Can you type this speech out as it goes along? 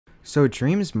So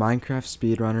Dream's Minecraft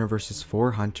Speedrunner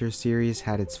VS Hunter series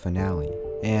had its finale,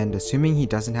 and assuming he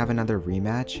doesn't have another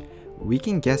rematch, we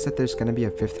can guess that there's gonna be a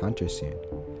 5th Hunter soon.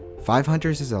 5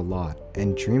 Hunters is a lot,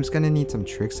 and Dream's gonna need some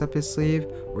tricks up his sleeve,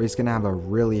 or he's gonna have a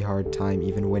really hard time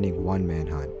even winning one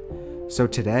Manhunt. So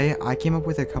today, I came up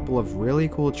with a couple of really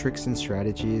cool tricks and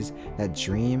strategies that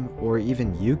Dream, or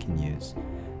even you can use.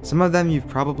 Some of them you've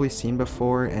probably seen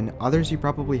before, and others you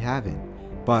probably haven't.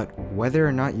 But whether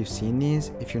or not you've seen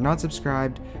these, if you're not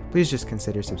subscribed, please just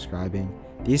consider subscribing.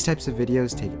 These types of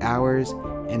videos take hours,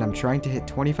 and I'm trying to hit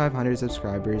 2,500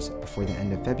 subscribers before the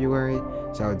end of February,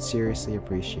 so I would seriously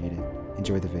appreciate it.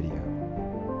 Enjoy the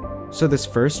video. So this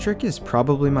first trick is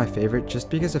probably my favorite just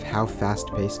because of how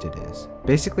fast-paced it is.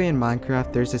 Basically in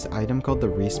Minecraft, there's this item called the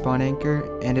respawn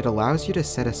anchor, and it allows you to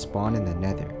set a spawn in the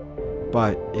nether.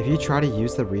 But if you try to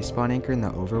use the respawn anchor in the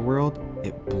overworld,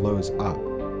 it blows up.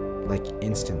 Like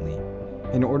instantly.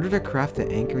 In order to craft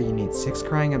the anchor, you need 6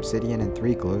 crying obsidian and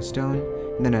 3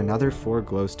 glowstone, and then another 4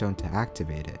 glowstone to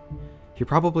activate it. You're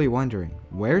probably wondering,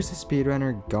 where's the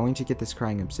speedrunner going to get this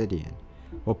crying obsidian?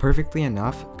 Well, perfectly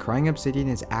enough, crying obsidian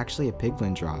is actually a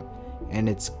piglin drop, and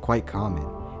it's quite common.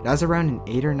 It has around an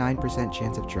 8 or 9%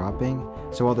 chance of dropping,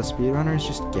 so while the speedrunner is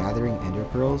just gathering ender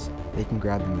pearls, they can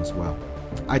grab them as well.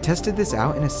 I tested this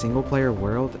out in a single player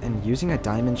world, and using a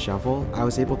diamond shovel, I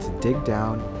was able to dig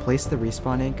down, place the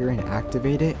respawn anchor, and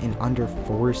activate it in under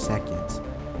 4 seconds.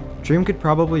 Dream could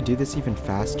probably do this even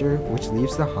faster, which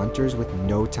leaves the hunters with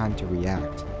no time to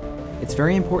react. It's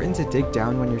very important to dig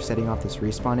down when you're setting off this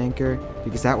respawn anchor,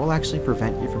 because that will actually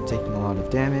prevent you from taking a lot of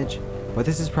damage, but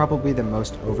this is probably the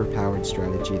most overpowered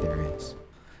strategy there is.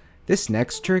 This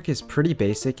next trick is pretty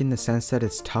basic in the sense that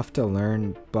it's tough to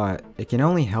learn, but it can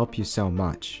only help you so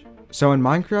much. So in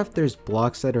Minecraft, there's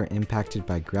blocks that are impacted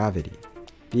by gravity.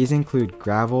 These include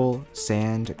gravel,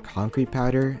 sand, concrete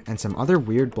powder, and some other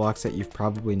weird blocks that you've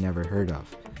probably never heard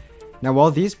of. Now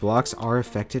while these blocks are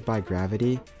affected by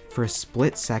gravity, for a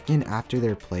split second after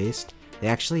they're placed, they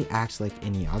actually act like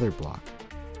any other block.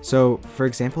 So for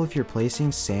example, if you're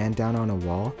placing sand down on a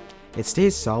wall, it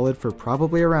stays solid for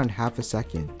probably around half a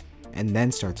second, and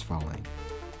then starts falling.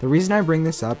 The reason I bring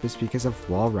this up is because of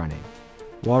wall running.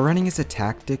 Wall running is a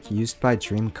tactic used by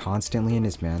Dream constantly in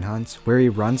his manhunts, where he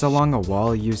runs along a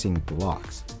wall using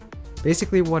blocks.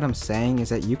 Basically what I'm saying is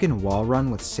that you can wall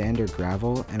run with sand or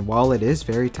gravel, and while it is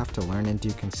very tough to learn and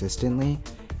do consistently,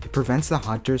 it prevents the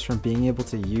hunters from being able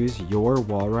to use your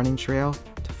wall running trail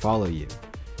to follow you.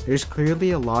 There's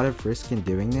clearly a lot of risk in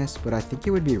doing this, but I think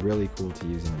it would be really cool to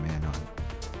use in a manhunt.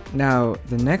 Now,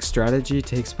 the next strategy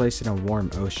takes place in a warm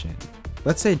ocean.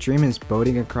 Let's say Dream is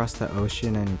boating across the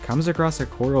ocean and comes across a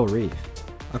coral reef.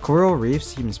 A coral reef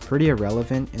seems pretty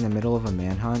irrelevant in the middle of a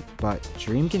manhunt, but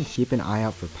Dream can keep an eye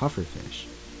out for pufferfish.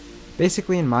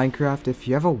 Basically in Minecraft, if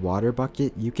you have a water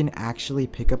bucket, you can actually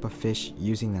pick up a fish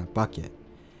using that bucket.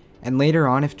 And later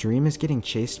on, if Dream is getting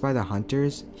chased by the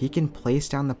hunters, he can place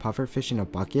down the pufferfish in a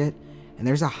bucket, and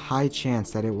there's a high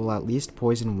chance that it will at least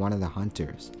poison one of the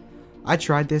hunters. I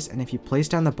tried this, and if you place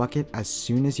down the bucket as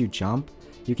soon as you jump,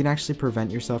 you can actually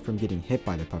prevent yourself from getting hit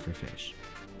by the pufferfish.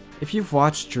 If you've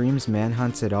watched Dream's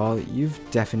manhunts at all, you've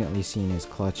definitely seen his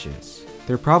clutches.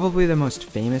 They're probably the most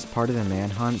famous part of the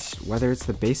manhunts, whether it's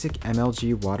the basic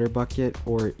MLG water bucket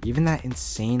or even that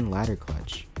insane ladder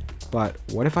clutch. But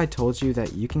what if I told you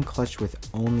that you can clutch with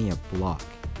only a block?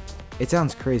 It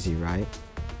sounds crazy, right?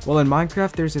 Well, in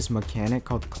Minecraft, there's this mechanic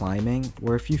called climbing,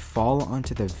 where if you fall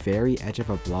onto the very edge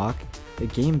of a block, the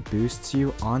game boosts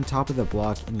you on top of the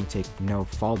block and you take no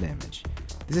fall damage.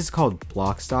 This is called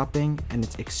block stopping, and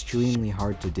it's extremely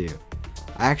hard to do.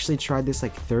 I actually tried this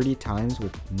like 30 times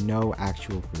with no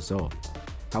actual result.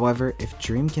 However, if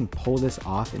Dream can pull this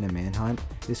off in a manhunt,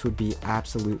 this would be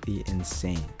absolutely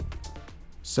insane.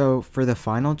 So for the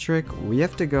final trick, we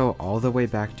have to go all the way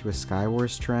back to a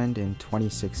Skywars trend in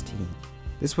 2016.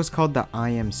 This was called the I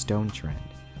am stone trend.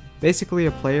 Basically,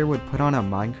 a player would put on a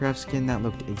Minecraft skin that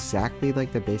looked exactly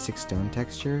like the basic stone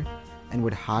texture and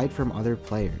would hide from other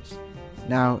players.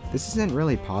 Now, this isn't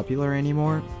really popular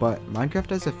anymore, but Minecraft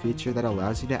has a feature that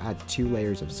allows you to add 2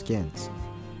 layers of skins.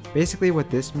 Basically what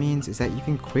this means is that you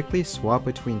can quickly swap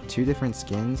between 2 different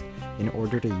skins in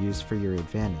order to use for your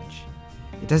advantage.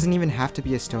 It doesn't even have to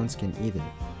be a stone skin either.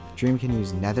 Dream can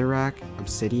use netherrack,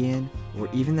 obsidian, or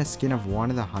even the skin of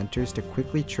one of the hunters to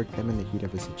quickly trick them in the heat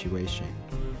of a situation.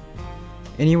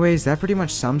 Anyways, that pretty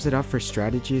much sums it up for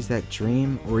strategies that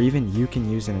Dream or even you can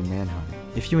use in a manhunt.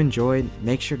 If you enjoyed,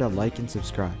 make sure to like and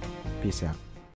subscribe. Peace out.